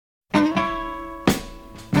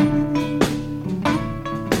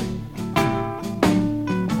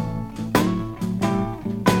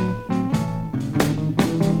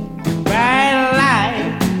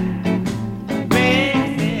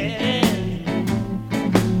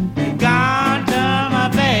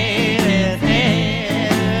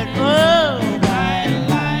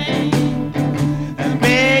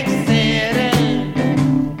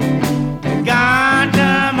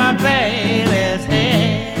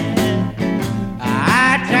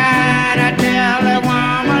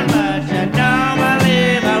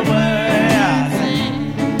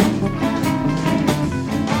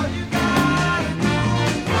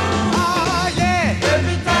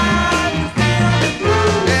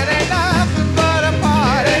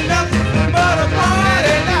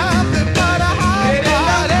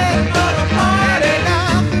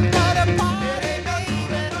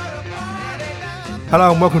Hello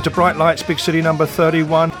and welcome to Bright Lights, Big City number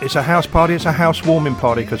 31. It's a house party, it's a house warming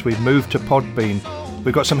party because we've moved to Podbean.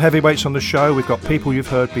 We've got some heavyweights on the show, we've got people you've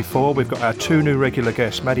heard before, we've got our two new regular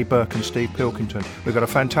guests, Maddie Burke and Steve Pilkington. We've got a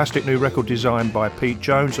fantastic new record designed by Pete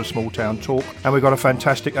Jones of Small Town Talk, and we've got a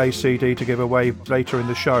fantastic ACD to give away later in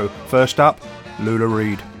the show. First up, Lula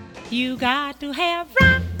Reed. You got to have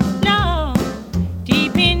rock, love,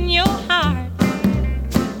 deep in your heart.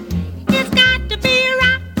 It's got to be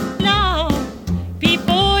rock, love,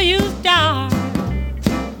 before you start.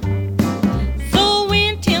 So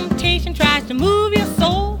when temptation tries to move your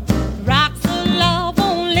soul, rocks of love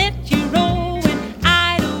won't let you roll. When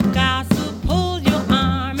idle gossip pulls your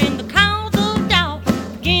arm and the clouds of doubt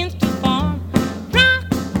begins to form, rock,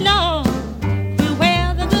 love, will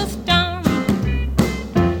weather the storm.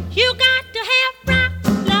 You got to have rock,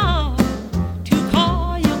 love, to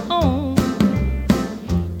call your own.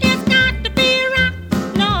 It's got to be rock,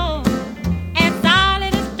 love, as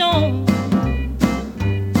solid as stone.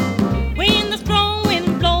 When the strong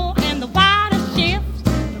wind blows and the water shifts,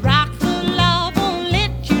 the rocks of love won't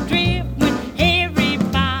let you drift. When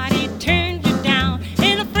everybody turns you down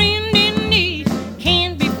and a friend in need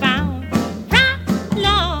can be found, rock,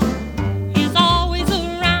 love, is always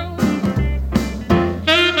around.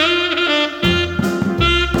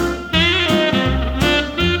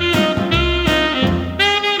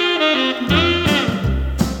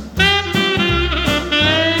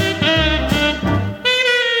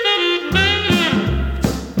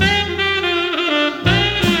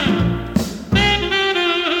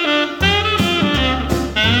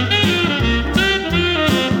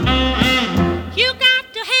 You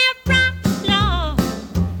got to have rock, love,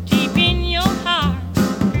 deep in your heart.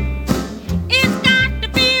 It's got to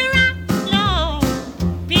be rock, love,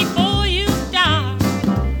 before you start.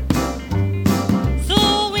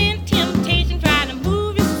 So when temptation tries to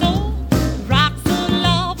move your soul, rocks of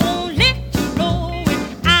love won't let you roll.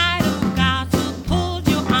 When idle gossip pulls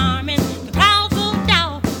your arm and the clouds of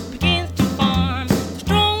doubt begins to form, the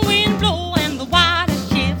strong wind blows and the water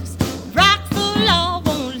shifts, rocks of love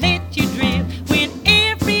won't let you drift. When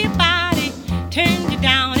everybody turns you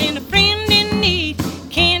down and a friend in need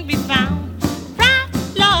can be found, rock,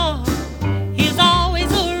 love, is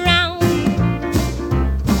always around.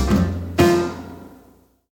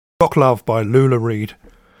 Rock Love by Lula Reed,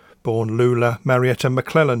 born Lula Marietta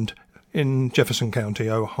McClelland in Jefferson County,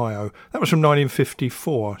 Ohio. That was from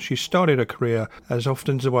 1954. She started her career, as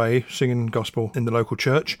often's the way, singing gospel in the local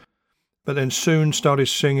church, but then soon started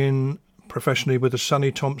singing professionally with the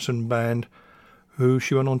Sonny Thompson Band, who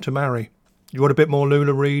she went on to marry. You want a bit more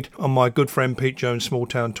Lula Reed? On my good friend Pete Jones' Small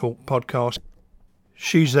Town Talk podcast.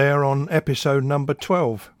 She's there on episode number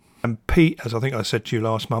 12. And Pete, as I think I said to you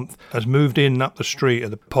last month, has moved in up the street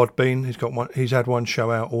at the Podbean. He's had one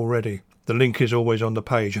show out already. The link is always on the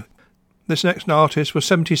page. This next artist was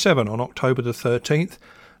 77 on October the 13th,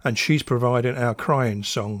 and she's providing our crying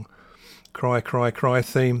song. Cry, cry, cry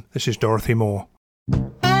theme. This is Dorothy Moore.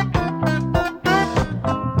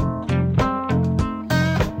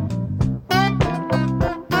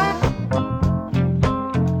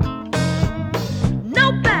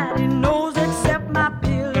 Nobody knows except my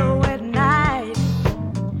pillow at night.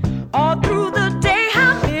 All through the day,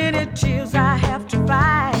 how many tears I have to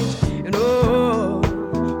fight. And oh,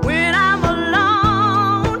 when I'm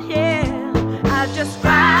alone, yeah, I just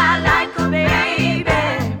cry like a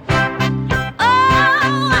baby.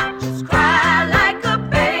 Oh, I just cry like a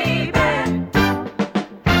baby.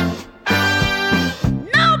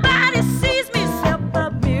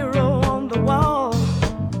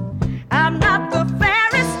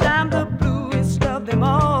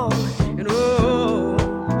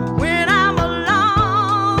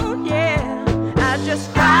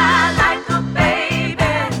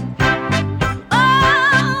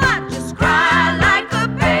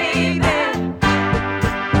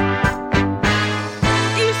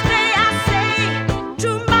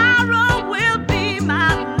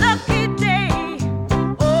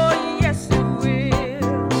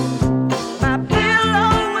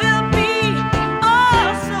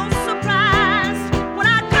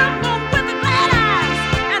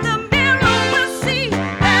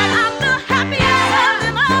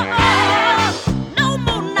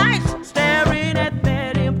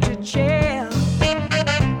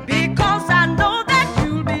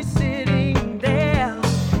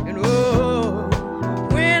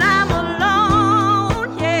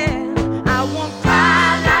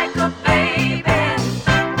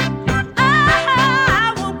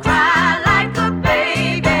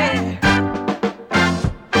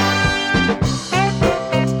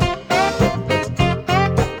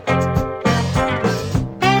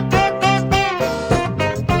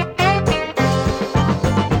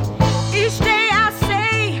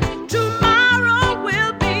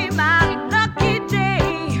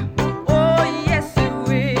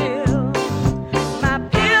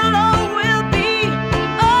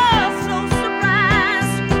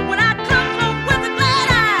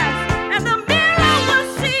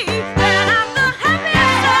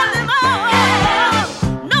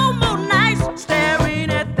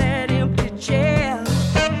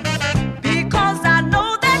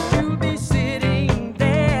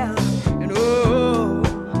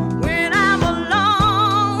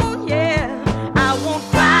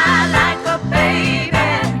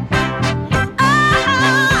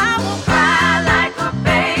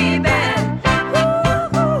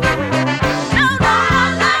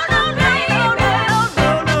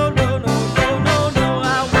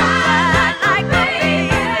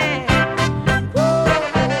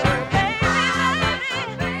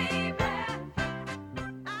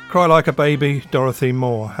 Cry Like a Baby, Dorothy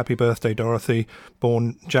Moore. Happy birthday, Dorothy,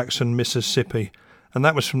 born Jackson, Mississippi. And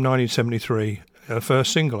that was from 1973, her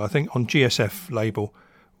first single, I think, on GSF label,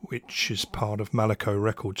 which is part of Malaco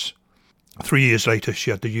Records. 3 years later,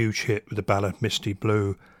 she had the huge hit with the ballad Misty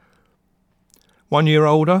Blue. 1 year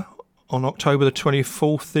older, on October the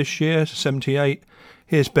 24th this year, 78,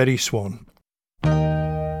 here's Betty Swan.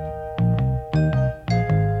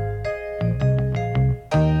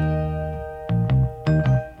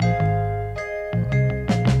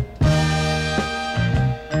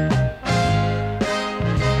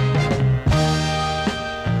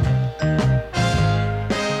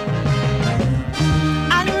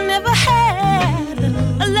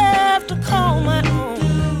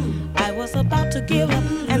 Give up,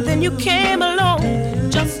 and then you came along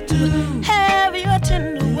just to have your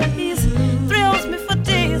tender ways. Thrills me for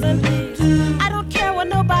days and days. I don't care what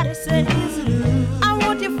nobody says. I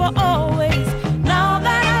want you for always. Now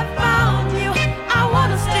that I've found you, I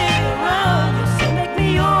wanna stay around you. So make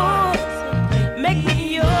me yours, make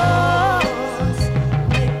me yours.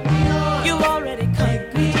 You've already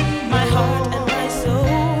conquered my heart and my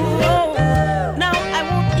soul. Now I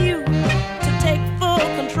want you to take full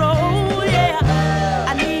control.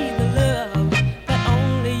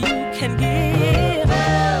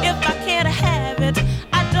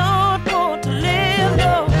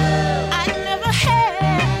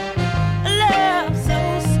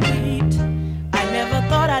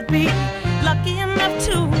 Be lucky enough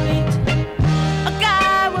to meet a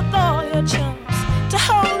guy with all your charms, to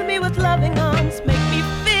hold me with loving arms, make me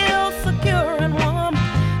feel secure and warm,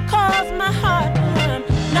 cause my heart to run.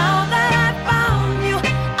 Now that I found you,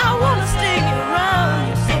 I wanna stay around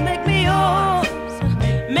you. So make me yours,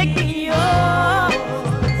 make me yours.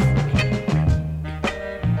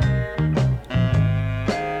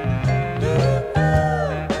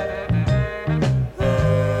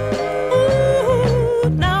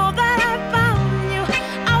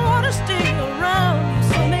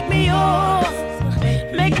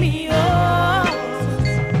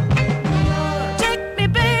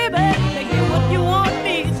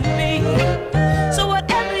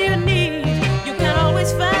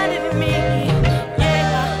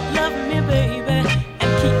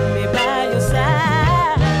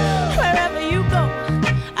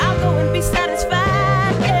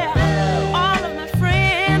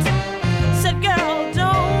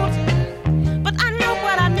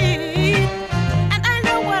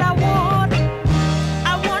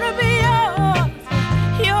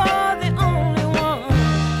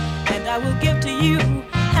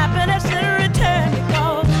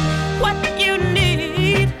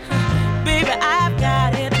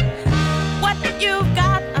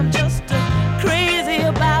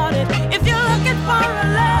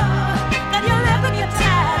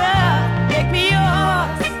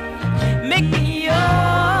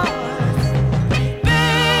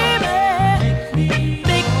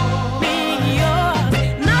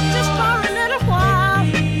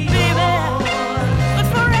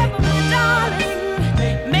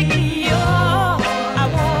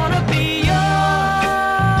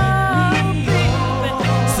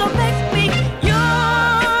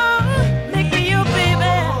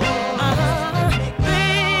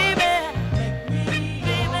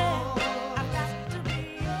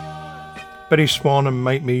 Betty Swan and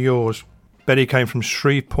Make Me Yours. Betty came from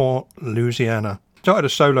Shreveport, Louisiana. Started a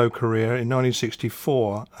solo career in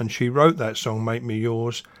 1964, and she wrote that song, Make Me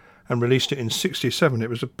Yours, and released it in 67. It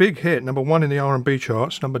was a big hit, number 1 in the R&B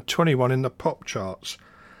charts, number 21 in the pop charts,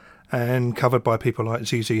 and covered by people like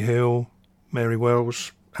ZZ Hill, Mary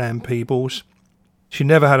Wells, Ann Peebles. She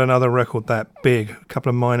never had another record that big, a couple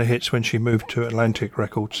of minor hits when she moved to Atlantic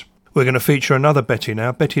Records. We're going to feature another Betty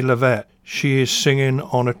now, Betty Lavette. She is singing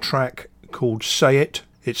on a track called Say It.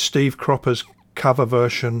 It's Steve Cropper's cover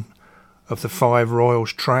version of the Five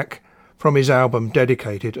Royals track from his album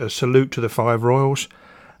Dedicated, a salute to the Five Royals,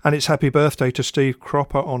 and it's happy birthday to Steve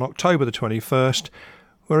Cropper on October the 21st,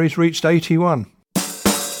 where he's reached 81.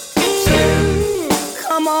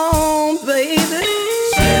 Come on, baby.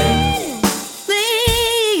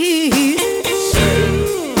 Please.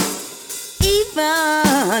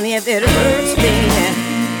 Even if it hurts me,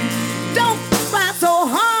 don't try so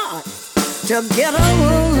hard to get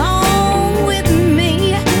along with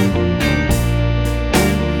me.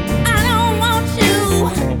 I don't want you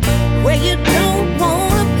where you don't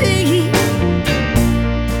want to be.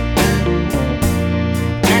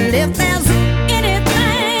 And if there's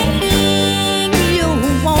anything you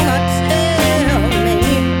want to tell me,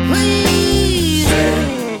 please,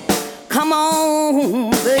 come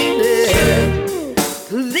on, baby.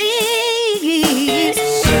 Please,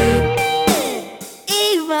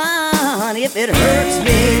 even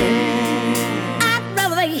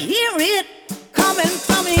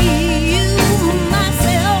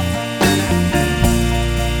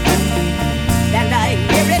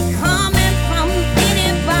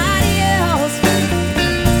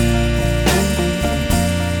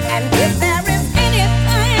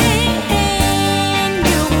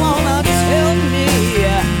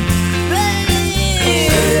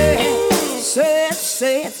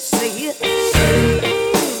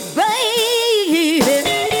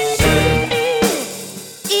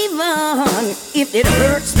if it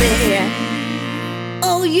hurts me.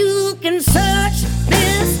 Oh, you can search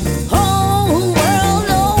this whole world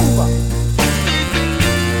over,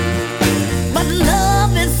 but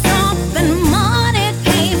love is something money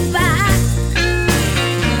can't buy.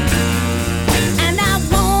 And I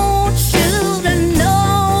want you to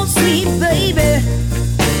know, sweet baby,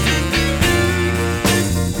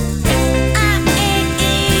 I ain't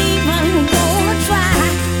even gonna try.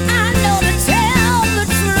 I know to tell the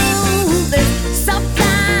truth that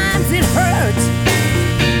sometimes it hurts.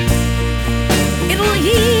 It'll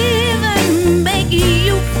even make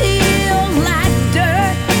you feel like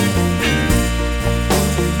dirt.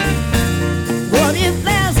 But if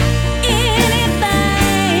there's anything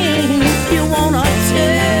you wanna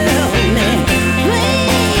tell me,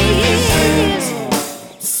 please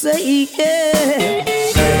say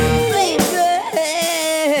it, baby.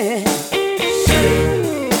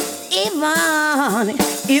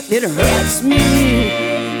 Even if it hurts me.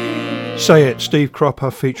 Say It, Steve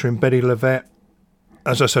Cropper featuring Betty Levette.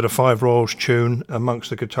 As I said, a Five Royals tune. Amongst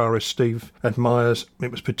the guitarists Steve admires,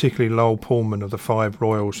 it was particularly Lowell Pullman of the Five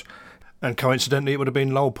Royals. And coincidentally, it would have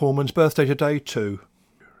been Lowell Pullman's birthday today too.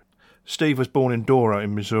 Steve was born in Dora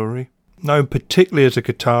in Missouri. Known particularly as a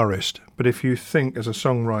guitarist, but if you think as a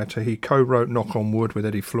songwriter, he co-wrote Knock on Wood with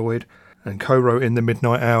Eddie Floyd, and co-wrote In the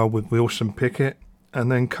Midnight Hour with Wilson Pickett,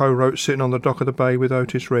 and then co-wrote Sitting on the Dock of the Bay with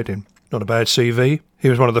Otis Redding. Not a bad CV. He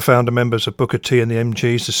was one of the founder members of Booker T and the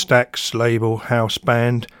MGs, the Stax label house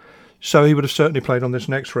band, so he would have certainly played on this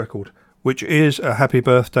next record, which is a happy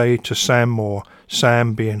birthday to Sam Moore,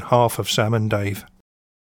 Sam being half of Sam and Dave.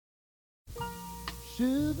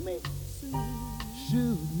 Shoot me,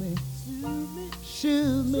 shoot me,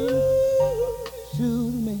 shoot me,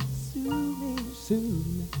 shoot me, shoot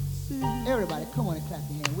me. Everybody, come on and clap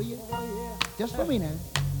your hand, will you? Just for me now.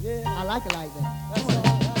 I like it like that. Come on.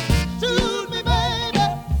 Shoot me, baby,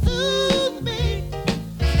 shoot me.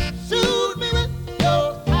 Shoot me with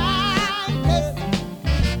your kindness.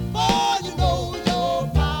 For you know your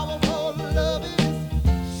powerful love is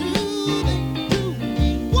shooting to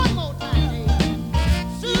me. One more time.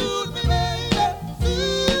 Shoot me, baby,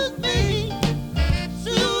 shoot me.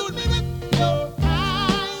 Shoot me with your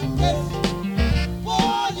kindness.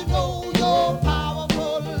 For you know your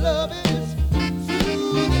powerful love is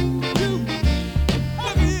shooting to me.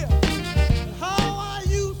 Look here. How I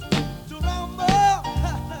used to rumble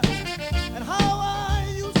and how I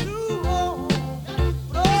used to roam.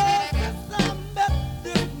 But since I met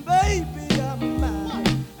this baby of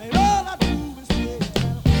mine, and all I do is say,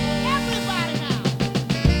 everybody now,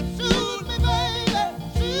 shoot me, baby,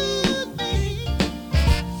 shoot me.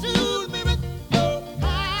 Shoot me with your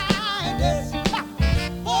kindness.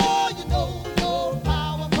 For you know your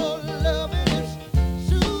powerful love is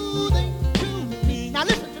shooting to me. Now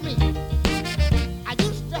listen to me. I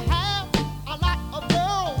used to have a lot of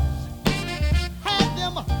girls, had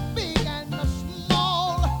them big and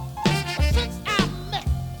small. But since I met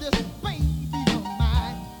this baby of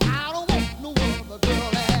mine, I don't want no other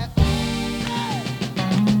girl at all.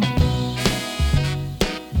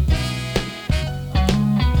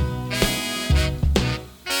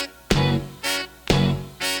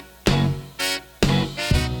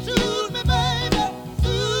 Shoot me, baby,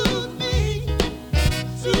 shoot me.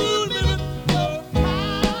 Shoot me with your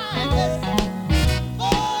kindness.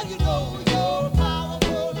 For you know your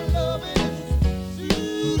powerful love is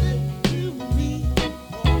shooting to me.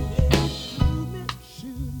 Oh yeah, shoot me,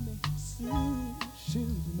 shoot me, shoot me,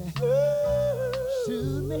 shoot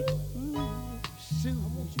me, shoot me,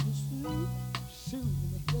 shoot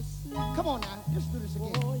me. Come on now, let's do this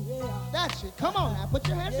again. Oh yeah, that's it. Come on now, put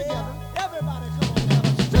your hands together. Everybody, come on now.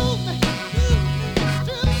 Shoot me, shoot me,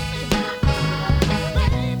 shoot me,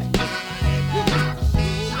 baby. You got to shoot me.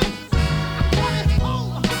 I want it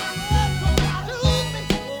home. Shoot me,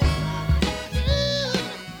 shoot me.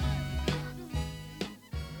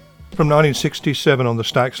 From 1967 on the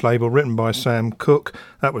Stax label, written by Sam Cooke.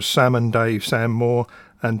 That was Sam and Dave, Sam Moore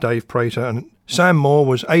and Dave Prater. And Sam Moore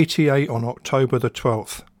was 88 on October the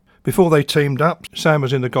 12th. Before they teamed up, Sam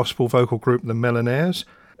was in the gospel vocal group The Millionaires,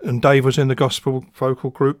 and Dave was in the gospel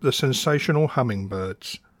vocal group The Sensational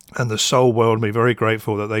Hummingbirds. And the soul world will be very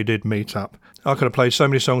grateful that they did meet up. I could have played so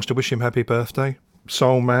many songs to wish him happy birthday.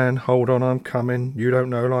 Soul Man, Hold On I'm Coming, You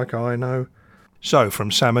Don't Know Like I Know. So,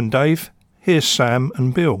 from Sam and Dave, here's Sam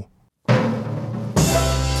and Bill.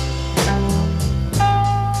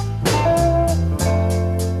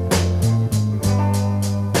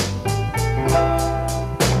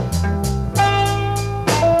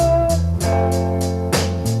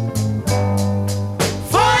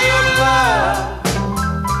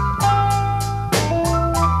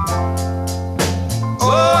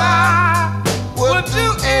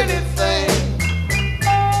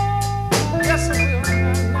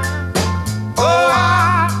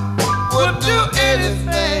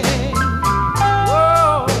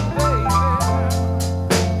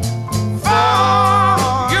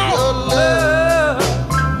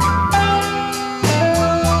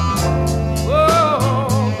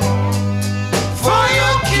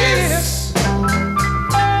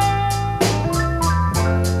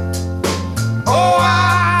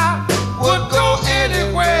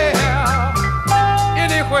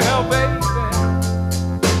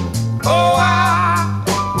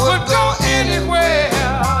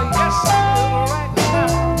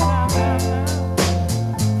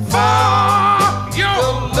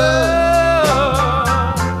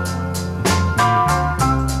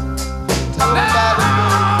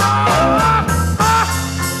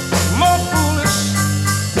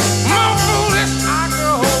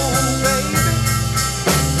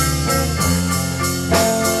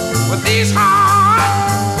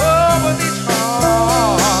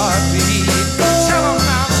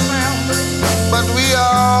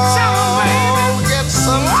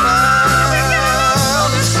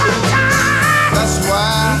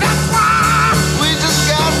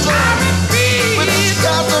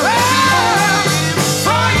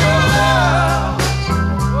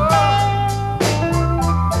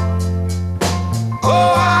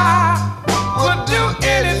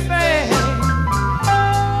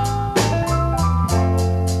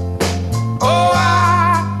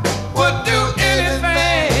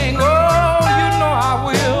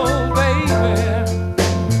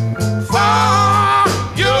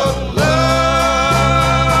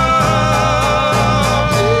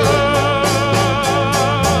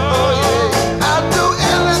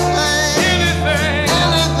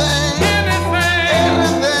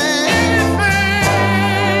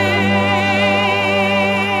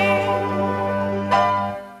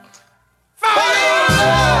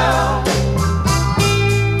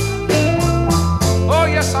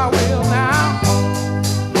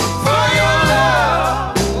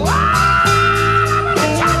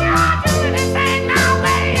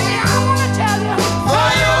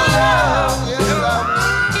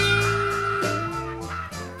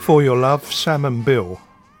 For Your Love, Sam and Bill.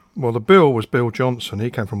 Well, the Bill was Bill Johnson.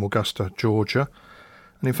 He came from Augusta, Georgia.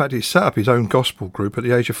 And in fact, he set up his own gospel group at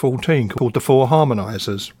the age of 14 called the Four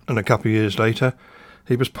Harmonizers. And a couple of years later,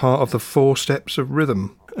 he was part of the Four Steps of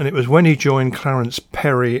Rhythm. And it was when he joined Clarence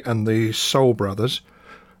Perry and the Soul Brothers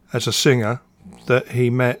as a singer that he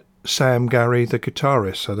met Sam Gary, the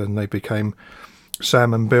guitarist. So then they became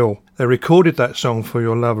Sam and Bill. They recorded that song For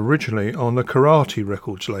Your Love originally on the Karate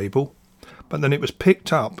Records label, but then it was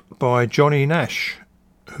picked up by Johnny Nash,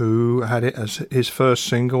 who had it as his first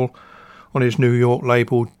single on his New York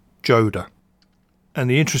label Joda. And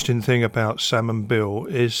the interesting thing about Sam and Bill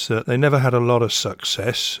is that they never had a lot of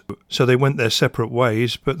success, so they went their separate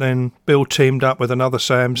ways, but then Bill teamed up with another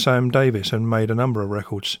Sam Davis, and made a number of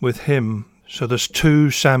records with him. So there's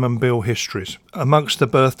two Sam and Bill histories. Amongst the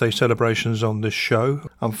birthday celebrations on this show,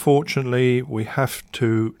 unfortunately, we have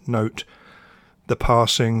to note the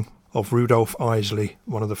passing of Rudolph Isley,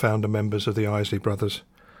 one of the founder members of the Isley Brothers.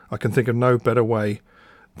 I can think of no better way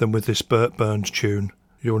than with this Burt Burns tune,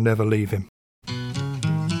 You'll Never Leave Him.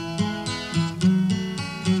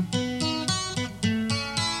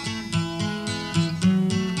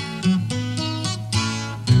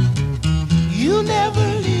 You never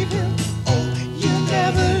leave him, oh, you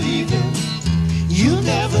never leave him. You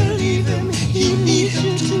never leave him, he needs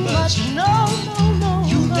you too much. No, no, no.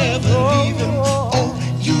 You never leave him, oh,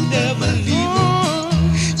 you never leave him.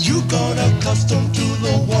 You got accustomed to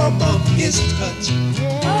the warmth of his touch.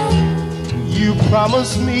 You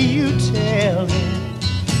promised me you'd tell him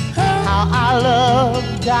how our love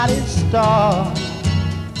got its start.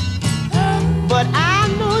 But I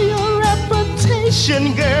know your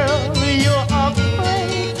reputation, girl. You're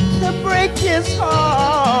afraid to break his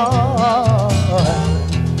heart.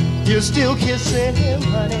 You're still kissing him,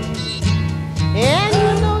 honey, and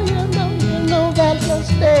you know that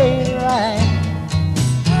just ain't right.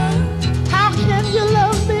 How can you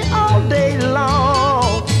love me all day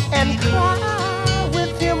long and cry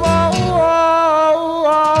with him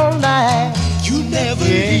all night? You never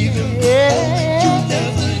leave him. Oh, you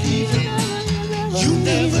never leave him. You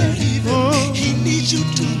never leave him. He needs you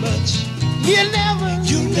too much. You never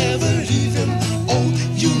leave him. Oh,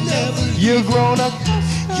 you never leave him. You've grown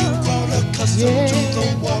accustomed to the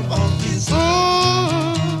warmth of his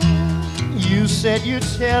You said you'd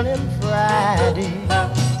tell him Friday.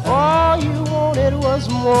 All you wanted was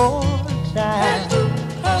more time.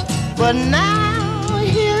 But now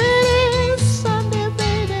here it is Sunday,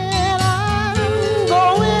 baby, and I'm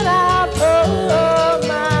going out of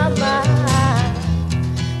my mind.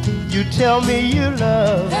 You tell me you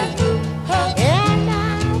love me, and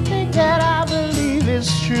I think that I believe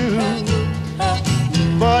it's true.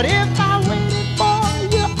 But if I waited for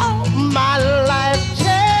you all my life,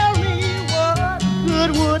 tell me what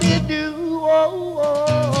good would it do?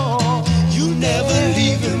 You never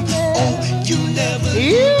leave him. Oh, you never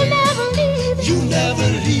leave him. You never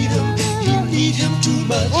leave him. You need him too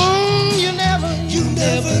much. You never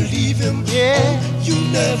leave him. Yeah. Oh, you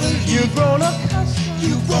never leave him.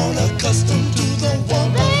 You've grown accustomed to the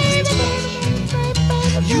warmth of his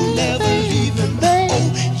touch. You never leave him.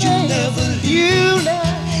 Oh, you never leave him.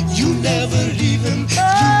 You never leave him. You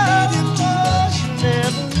need him too much.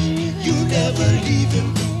 You never leave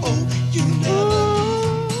him. Oh, you never.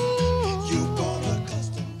 You've grown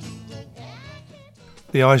accustomed to the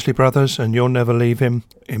The Isley Brothers and You'll Never Leave Him,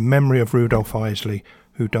 in memory of Rudolph Isley,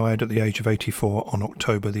 who died at the age of 84 on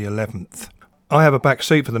October the 11th. I have a back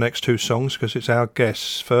seat for the next two songs because it's our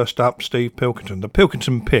guests. First up, Steve Pilkington, the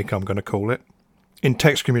Pilkington Pick, I'm going to call it. In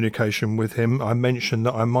text communication with him, I mentioned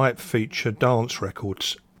that I might feature dance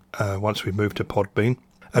records once we move to Podbean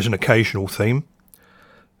as an occasional theme.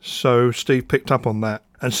 So Steve picked up on that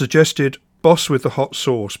and suggested Boss with the Hot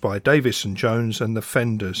Sauce by Davis and Jones and the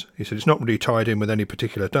Fenders. He said it's not really tied in with any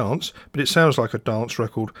particular dance, but it sounds like a dance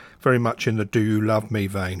record very much in the Do You Love Me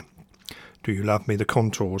vein. Do You Love Me, the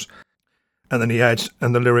Contours. And then he adds,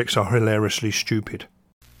 and the lyrics are hilariously stupid.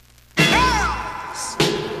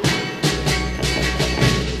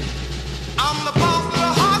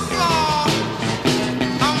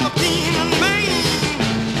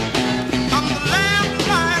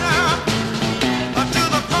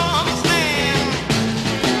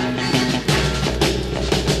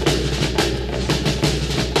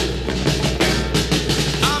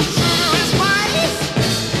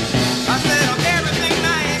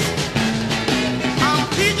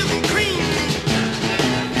 Peaches and cream.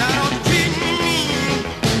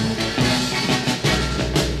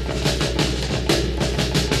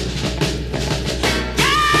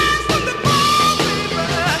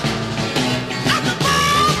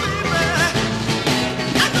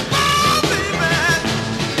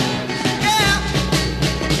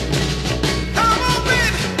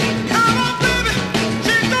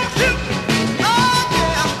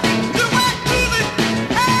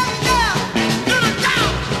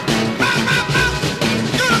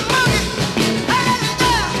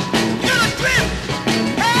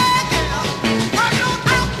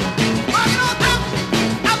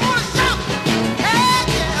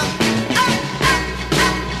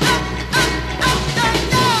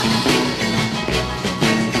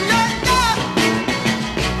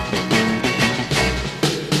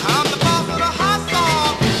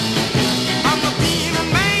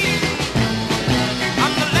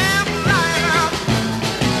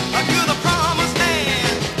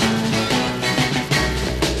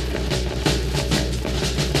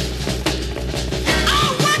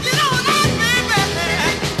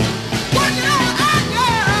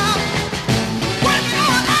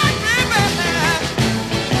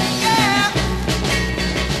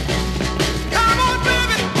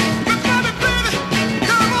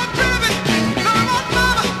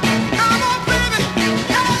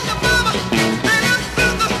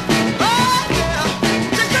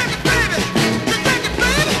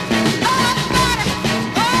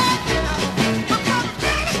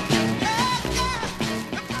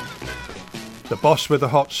 The Boss with the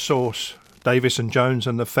Hot Sauce, Davis and Jones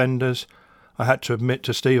and the Fenders. I had to admit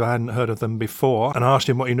to Steve I hadn't heard of them before and asked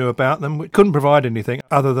him what he knew about them. We couldn't provide anything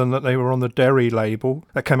other than that they were on the Derry label.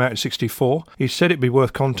 That came out in 1964. He said it'd be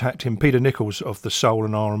worth contacting Peter Nichols of the Soul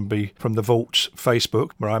and R&B from the Vaults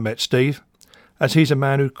Facebook, where I met Steve, as he's a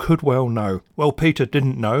man who could well know. Well, Peter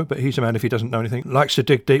didn't know, but he's a man, if he doesn't know anything, likes to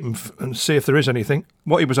dig deep and see if there is anything.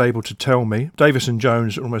 What he was able to tell me, Davis and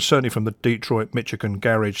Jones are almost certainly from the Detroit, Michigan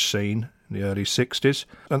garage scene in the early 60s.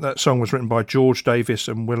 And that song was written by George Davis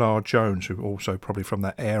and Willard Jones, who are also probably from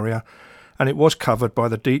that area. And it was covered by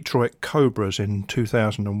the Detroit Cobras in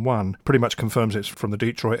 2001. Pretty much confirms it's from the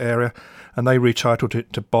Detroit area. And they retitled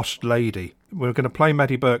it to Boss Lady. We're going to play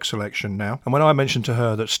Maddie Burke's selection now. And when I mentioned to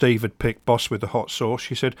her that Steve had picked Boss with the Hot Sauce,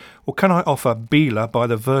 she said, well, can I offer Beeler by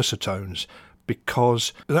the Versatones?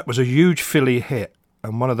 Because that was a huge Philly hit.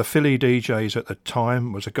 And one of the Philly DJs at the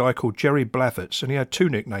time was a guy called Jerry Blavatz, and he had two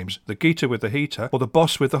nicknames, the Geeter with the Heater or the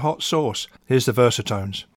Boss with the Hot Sauce. Here's the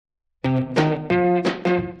Versatones.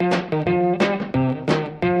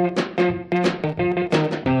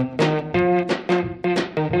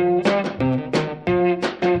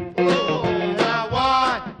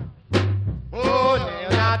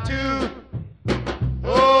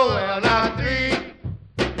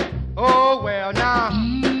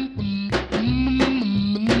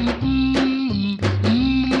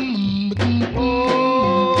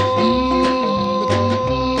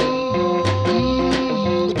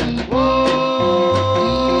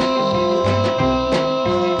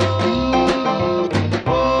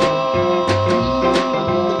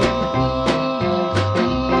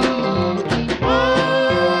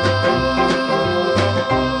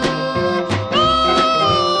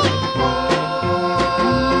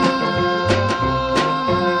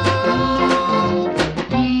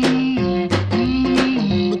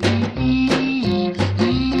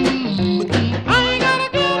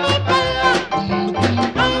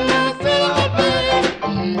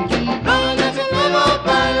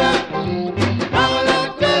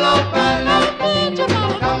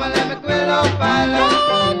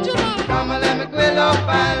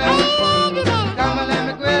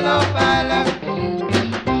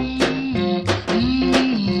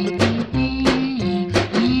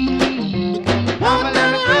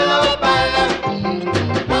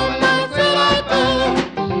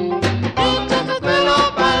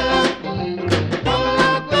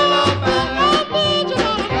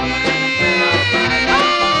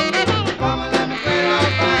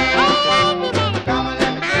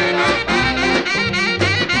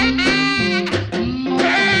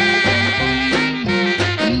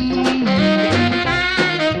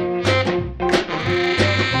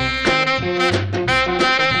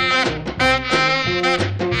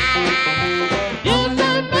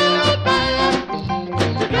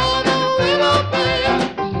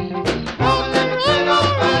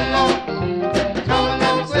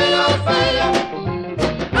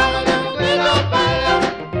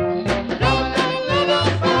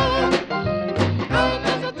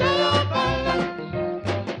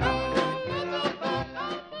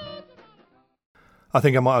 I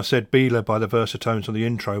think I might have said Beeler by the Versatones on the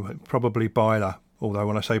intro, but probably Byler. Although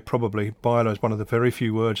when I say probably, Byler is one of the very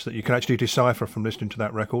few words that you can actually decipher from listening to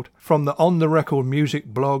that record. From the On The Record music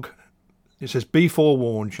blog, it says, be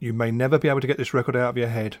forewarned, you may never be able to get this record out of your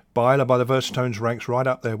head. Byler by the Versatones ranks right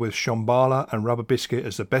up there with Shambhala and Rubber Biscuit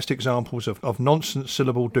as the best examples of nonsense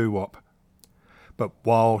syllable doo-wop. But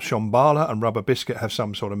while Shambhala and Rubber Biscuit have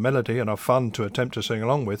some sort of melody and are fun to attempt to sing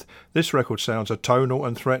along with, this record sounds atonal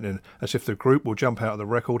and threatening, as if the group will jump out of the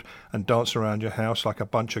record and dance around your house like a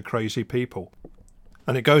bunch of crazy people.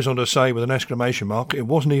 And it goes on to say, with an exclamation mark, it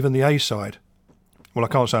wasn't even the A-side. Well, I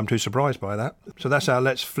can't say I'm too surprised by that. So that's our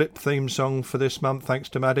Let's Flip theme song for this month, thanks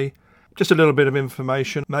to Maddie. Just a little bit of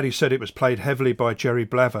information. Maddie said it was played heavily by Jerry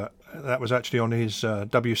Blavatz. That was actually on his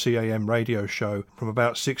WCAM radio show from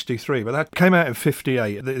about 1963, but that came out in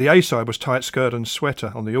 1958. The A-side was Tight Skirt and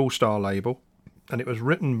Sweater on the All-Star label, and it was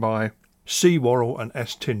written by C. Worrell and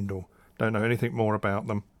S. Tyndall. Don't know anything more about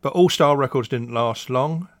them. But All-Star Records didn't last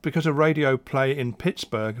long because of radio play in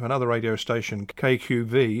Pittsburgh, another radio station,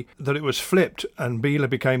 KQV, that it was flipped and Beeler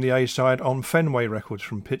became the A-side on Fenway Records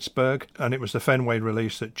from Pittsburgh, and it was the Fenway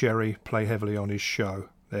release that Jerry played heavily on his show.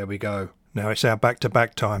 There we go. Now it's our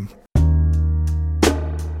back-to-back time.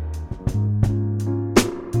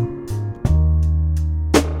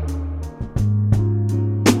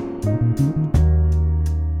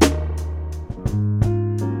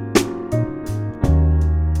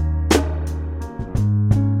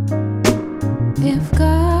 If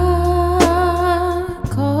God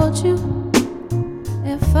called you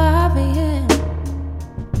at 5 a.m.,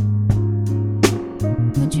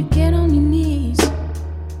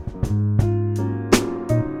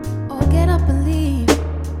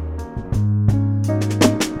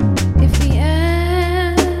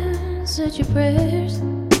 shadows?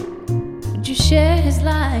 Would you share his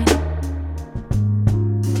light?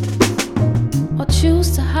 Or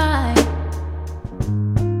choose to hide?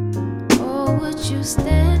 Or would you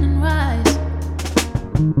stand and rise?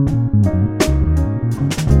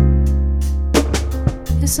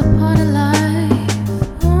 It's a part of life.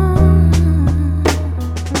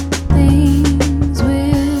 Things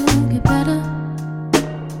will get better.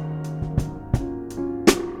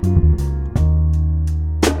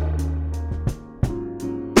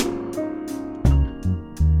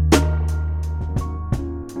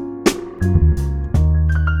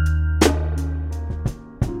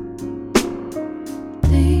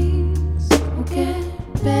 Things will get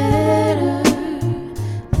better.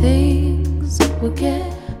 Things will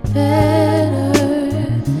get better.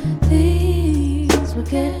 Things will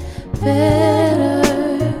get better.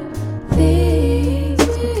 Things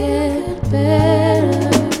will get better.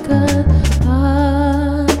 'Cause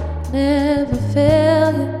God never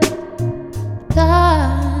fail you.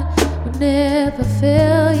 God will never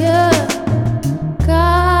fail you.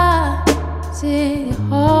 God's in your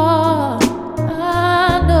heart.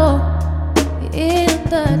 I know you're in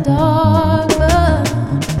the dark, but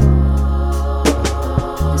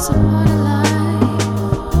it's a part of life.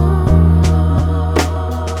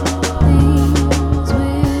 Things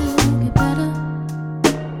will get better.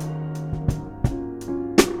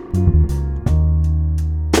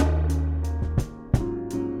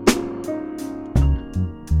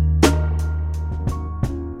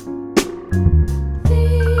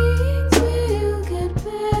 Things will get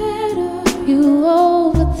better. You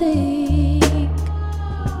overthink.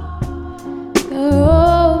 You're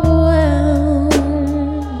overwhelmed.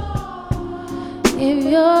 Give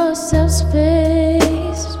yourself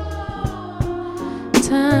space.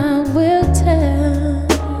 Time will tell.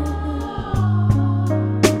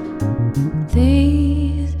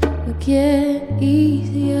 Things will get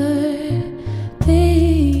easier.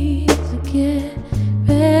 Things will get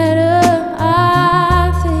better.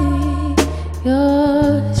 I think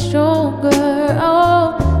you're stronger. Oh,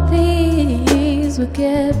 things will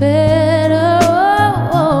get better.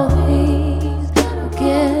 Oh, things will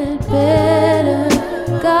get better.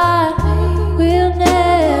 God will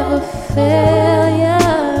never fail you.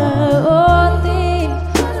 Oh,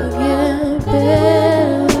 things will get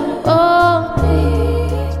better. Oh,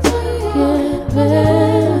 things will get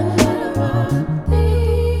better.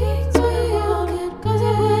 Things will get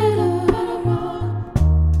better.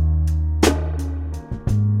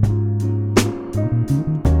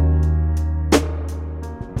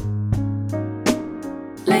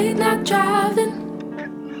 Late night driving,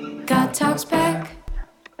 God talks back.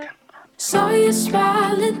 Saw you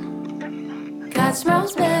smiling, God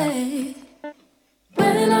smiles back.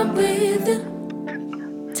 When I'm with you,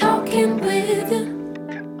 talking with you,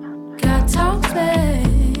 God talks back.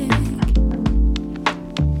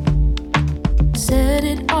 Said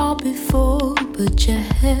it all before, but you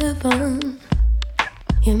haven't.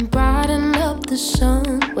 You brighten up the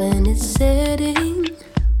sun when it's setting.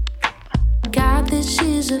 God, this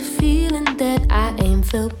is a feeling that I ain't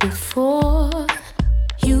felt before.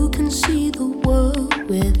 You can see the world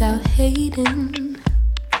without hating.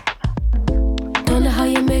 Don't know how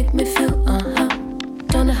you make me feel, uh-huh.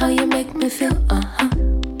 Don't know how you make me feel, uh-huh.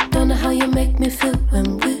 Don't know how you make me feel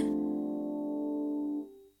when we're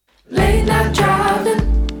late night driving.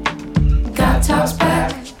 God talks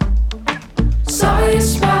back. Saw you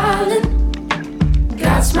smiling.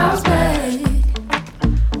 God smiles back.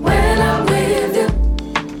 When I'm with you,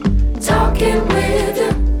 talking with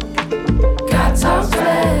you, God talks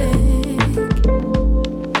back.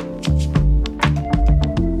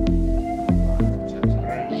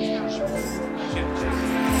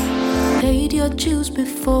 Paid your dues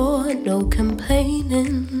before, no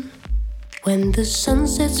complaining. When the sun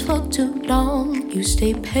sets for too long, you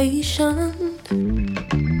stay patient.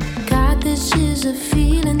 God, this is a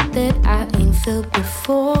feeling that I ain't felt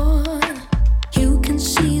before. You can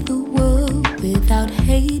see the world without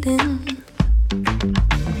hating.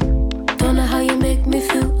 Don't know how you make me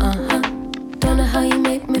feel, uh-huh. Don't know how you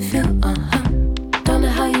make me feel, uh-huh. Don't know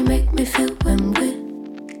how you make me feel when we're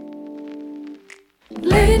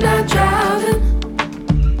late night driving.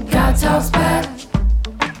 God talks back.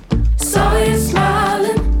 Saw you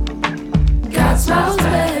smiling. God smiles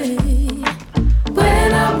back.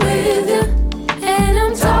 When I'm with you and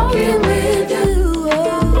I'm talking with you,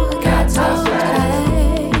 oh, God talks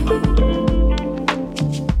back.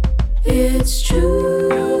 It's true.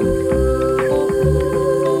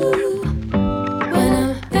 When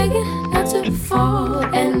I'm begging not to fall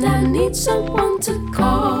and I need someone to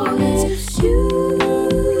call, it's you.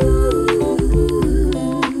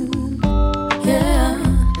 Yeah.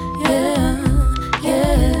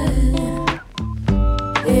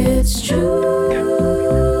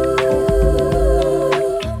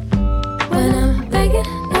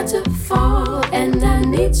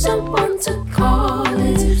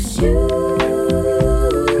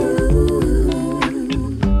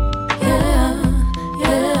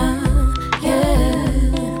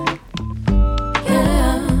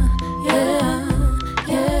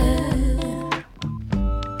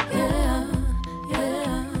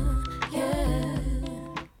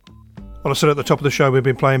 Well, I said at the top of the show we've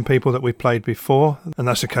been playing people that we've played before, and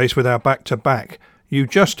that's the case with our back-to-back. You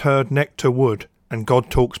just heard Nectar Wood and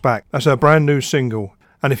God Talks Back. That's her brand new single.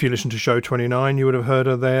 And if you listen to show 29, you would have heard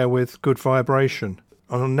her there with Good Vibration.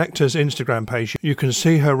 On Nectar's Instagram page, you can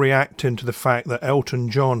see her reacting to the fact that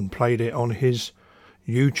Elton John played it on his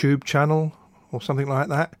YouTube channel or something like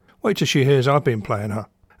that. Wait till she hears I've been playing her.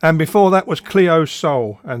 And before that was Cleo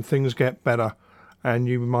Soul and Things Get Better. And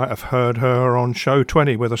you might have heard her on show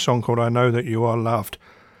 20 with a song called I Know That You Are Loved.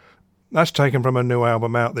 That's taken from a new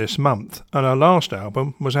album out this month, and her last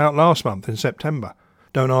album was out last month in September.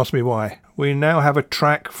 Don't ask me why. We now have a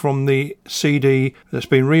track from the CD that's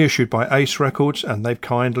been reissued by Ace Records, and they've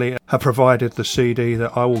kindly have provided the CD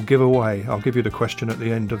that I will give away. I'll give you the question at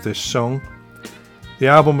the end of this song. The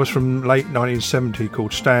album was from late 1970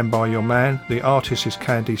 called Stand By Your Man. The artist is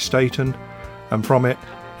Candy Staten, and from it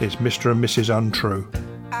is Mr. and Mrs. Untrue.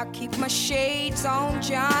 I keep my shades on,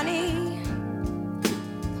 Johnny.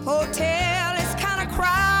 Hotel is kind of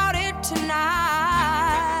crowded tonight.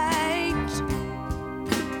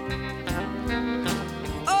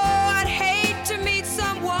 Oh, I'd hate to meet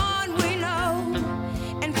someone we know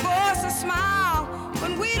and force a smile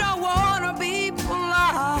when we don't want to be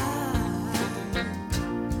polite.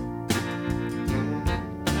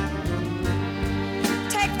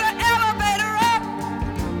 Take the elevator up,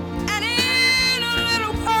 and in a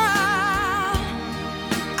little while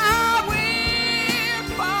I will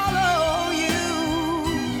follow you.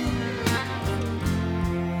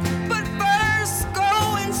 But first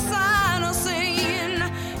go and sign us in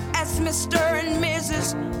as Mr. and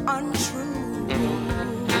Mrs. Untrue.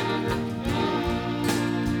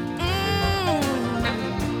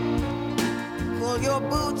 Pull your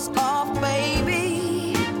boots off,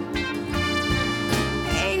 baby.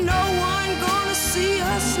 Ain't no one gonna see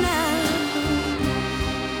us now.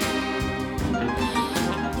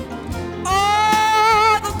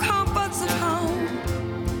 All the comforts at home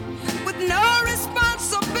with no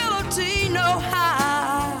responsibility, no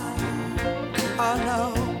how. Oh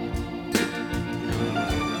no.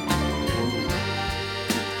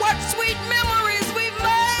 What sweet memories we've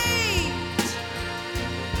made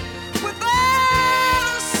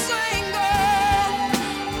without a single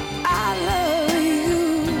I love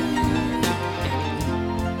you.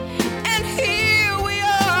 And here we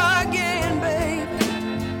are again, baby,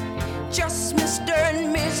 just Mr.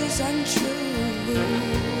 and Mrs. Untrue.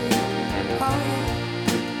 Oh, yeah.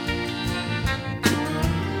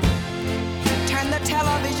 Turn the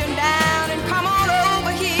television down and come on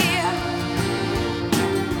over here.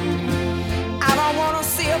 I don't want to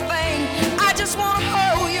see a thing, I just want to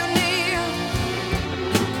hold you near.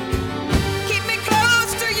 Keep me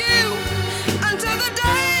close to you until the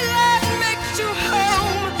daylight makes you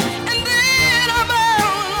home. And then I'm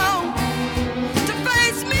all alone to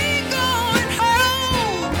face me going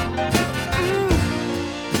home.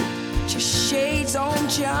 Just shades on,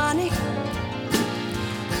 Johnny.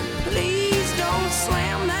 Please don't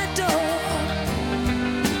slam that door.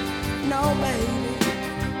 No, baby.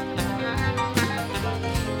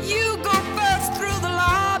 You go first through the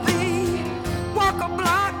lobby, walk a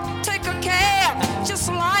block, take a cab, just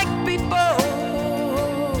like before.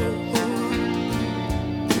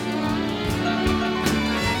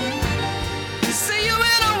 See you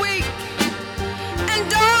in a week, and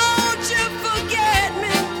don't you forget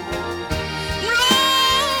me.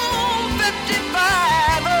 Room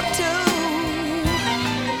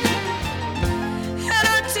 5502. And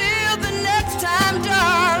until the next time,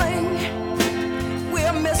 darling,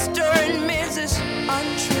 we're Mr. and Mrs.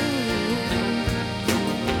 Untrue.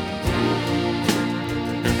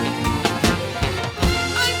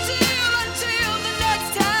 Until the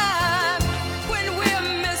next time, when we're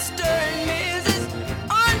Mr. and Mrs.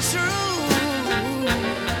 Untrue.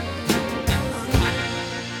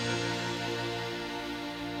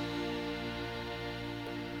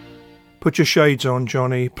 Put your shades on,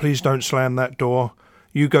 Johnny. Please don't slam that door.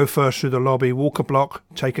 You go first through the lobby, walk a block,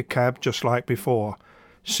 take a cab just like before.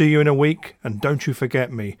 See you in a week, and don't you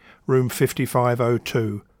forget me, room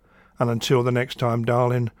 5502. And until the next time,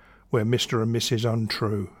 darling, we're Mr. and Mrs.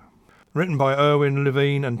 Untrue. Written by Irwin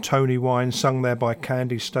Levine and Tony Wine, sung there by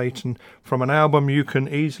Candy Staten, from an album you can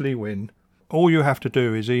easily win. All you have to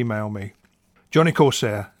do is email me,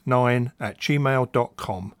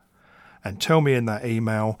 johnnycorsair9@gmail.com, and tell me in that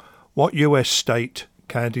email what US state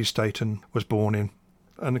Candy Staten was born in.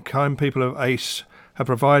 And the kind people of Ace have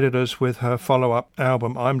provided us with her follow-up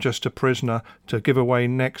album, I'm Just a Prisoner, to give away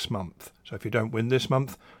next month. So if you don't win this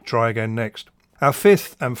month, try again next. Our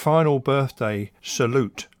fifth and final birthday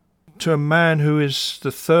salute to a man who is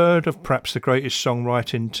the third of perhaps the greatest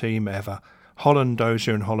songwriting team ever, Holland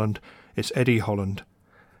Dozier and Holland. It's Eddie Holland.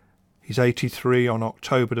 He's 83 on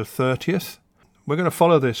October the 30th. We're going to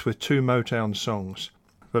follow this with 2 Motown songs.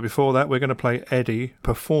 But before that, we're going to play Eddie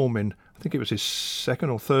performing, I think it was his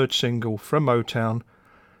 2nd or 3rd single from Motown.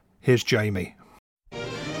 Here's Jamie.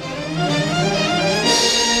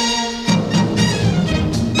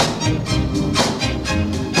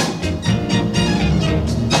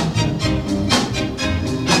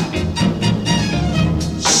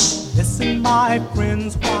 Listen, my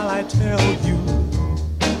friends, while I tell you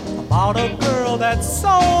about a girl that's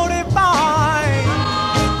so divine.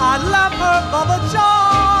 I love her for the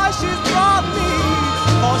joy she's brought me,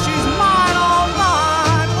 for she's mine, all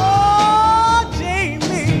mine. Oh,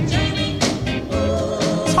 Jamie,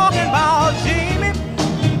 talking about Jamie,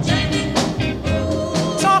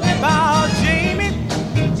 talking about Jamie,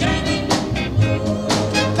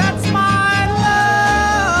 that's my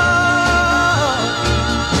love.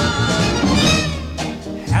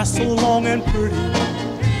 Hair so long and pretty,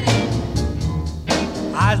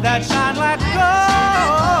 eyes that shine like gold.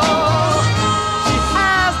 She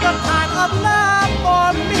has the kind of love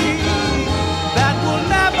for me that will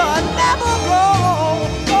never, never go.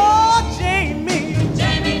 Oh, Jamie,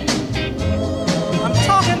 I'm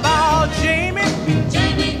talking about Jamie.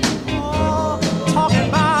 Oh, talking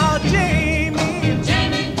about Jamie.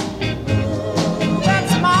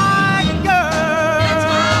 That's my girl.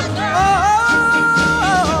 Oh,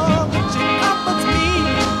 she comforts me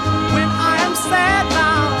when I am sad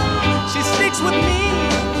now. She sticks with me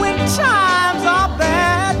when times are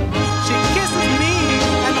bad. She kisses me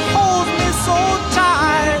and holds me so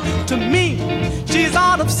tight. To me, she's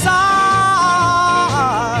out of sight.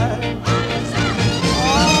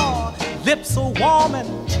 Oh, lips so warm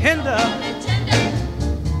and tender,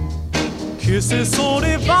 kisses so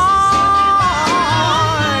divine.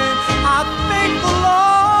 I thank the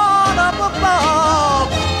Lord up above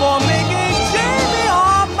for making Jamie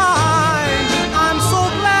all mine. I'm so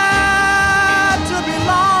glad to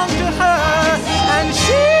belong to her, and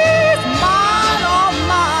she's mine, all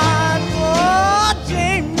mine. Oh,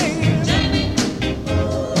 Jamie,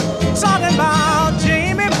 talking about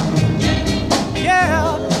Jamie,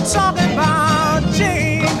 yeah, talking about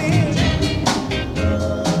Jamie.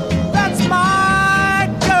 That's my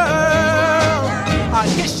girl.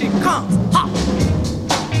 Here she comes, ha.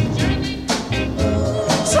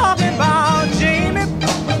 Talking about Jamie.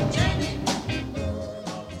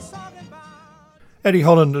 Talking about Eddie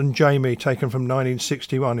Holland and Jamie, taken from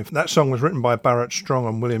 1961. That song was written by Barrett Strong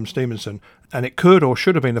and William Stevenson, and it could or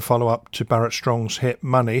should have been the follow-up to Barrett Strong's hit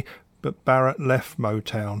Money, but Barrett left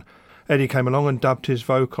Motown. Eddie came along and dubbed his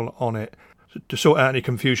vocal on it. To sort out any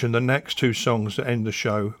confusion, the next 2 songs that end the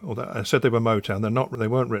show, or that I said they were Motown, they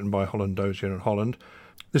weren't written by Holland Dozier and Holland.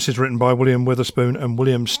 This is written by William Witherspoon and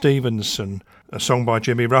William Stevenson, a song by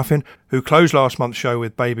Jimmy Ruffin, who closed last month's show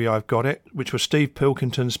with Baby I've Got It, which was Steve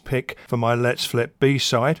Pilkington's pick for my Let's Flip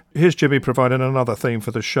B-side. Here's Jimmy providing another theme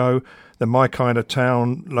for the show, the My Kind of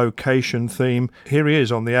Town location theme. Here he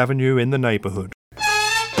is on the avenue in the neighbourhood.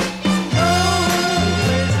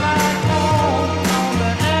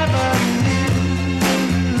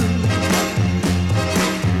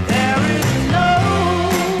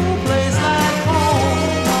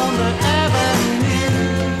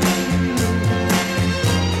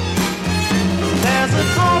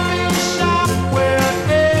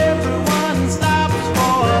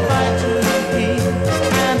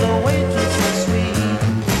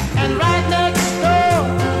 And right next door,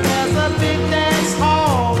 there's a big dance.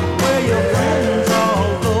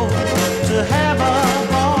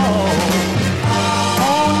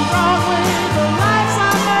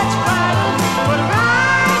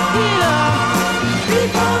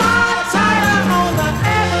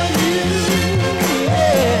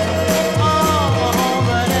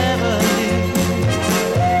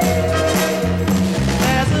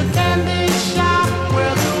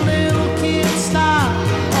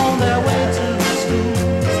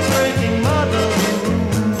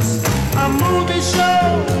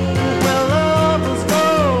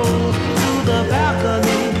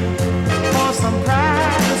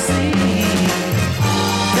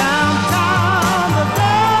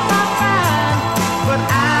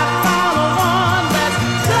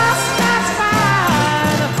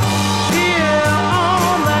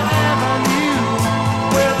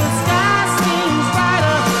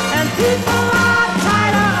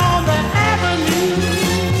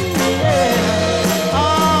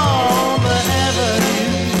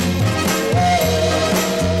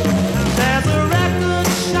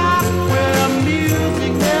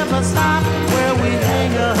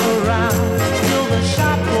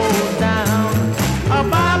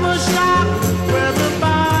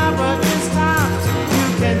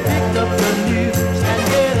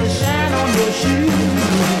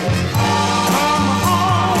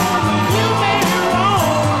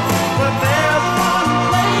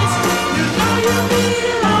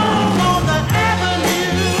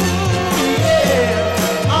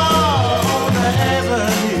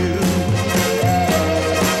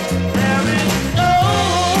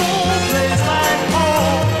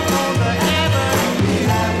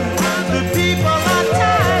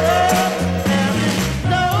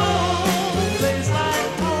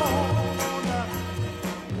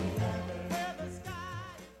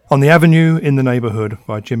 On the Avenue in the Neighbourhood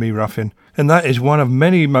by Jimmy Ruffin. And that is one of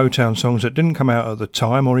many Motown songs that didn't come out at the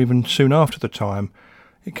time or even soon after the time.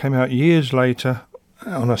 It came out years later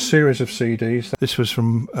on a series of CDs. This was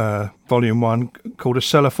from Volume 1 called A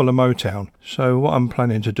Cellar Full of Motown. So what I'm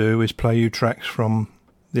planning to do is play you tracks from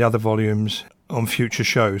the other volumes on future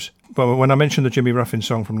shows. But when I mentioned the Jimmy Ruffin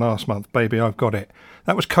song from last month, Baby I've Got It,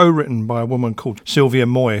 that was co-written by a woman called Sylvia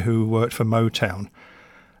Moy who worked for Motown.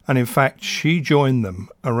 And in fact, she joined them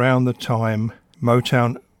around the time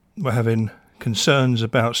Motown were having concerns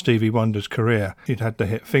about Stevie Wonder's career. He'd had the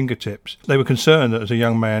hit Fingertips. They were concerned that as a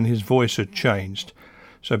young man his voice had changed.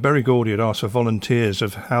 So Berry Gordy had asked for volunteers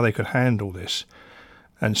of how they could handle this.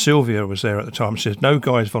 And Sylvia was there at the time. She said, no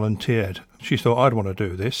guys volunteered. She thought, I'd want to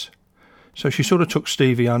do this. So she sort of took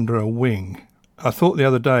Stevie under her wing. I thought the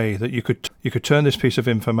other day that you could turn this piece of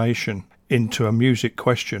information into a music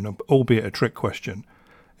question, albeit a trick question,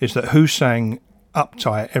 is that who sang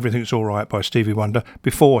Uptight, Everything's All Right by Stevie Wonder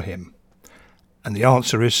before him? And the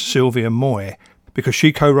answer is Sylvia Moy, because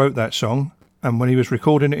she co-wrote that song, and when he was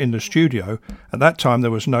recording it in the studio, at that time there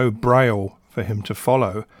was no braille for him to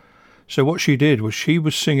follow. So what she did was she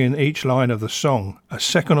was singing each line of the song a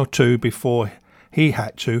second or two before he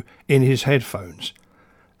had to in his headphones.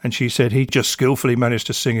 And she said he just skillfully managed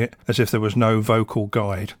to sing it as if there was no vocal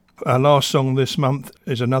guide. Our last song this month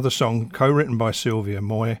is another song co-written by Sylvia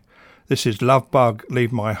Moy. This is Love Bug,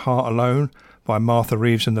 Leave My Heart Alone by Martha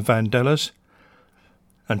Reeves and the Vandellas.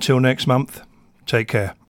 Until next month, take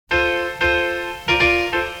care.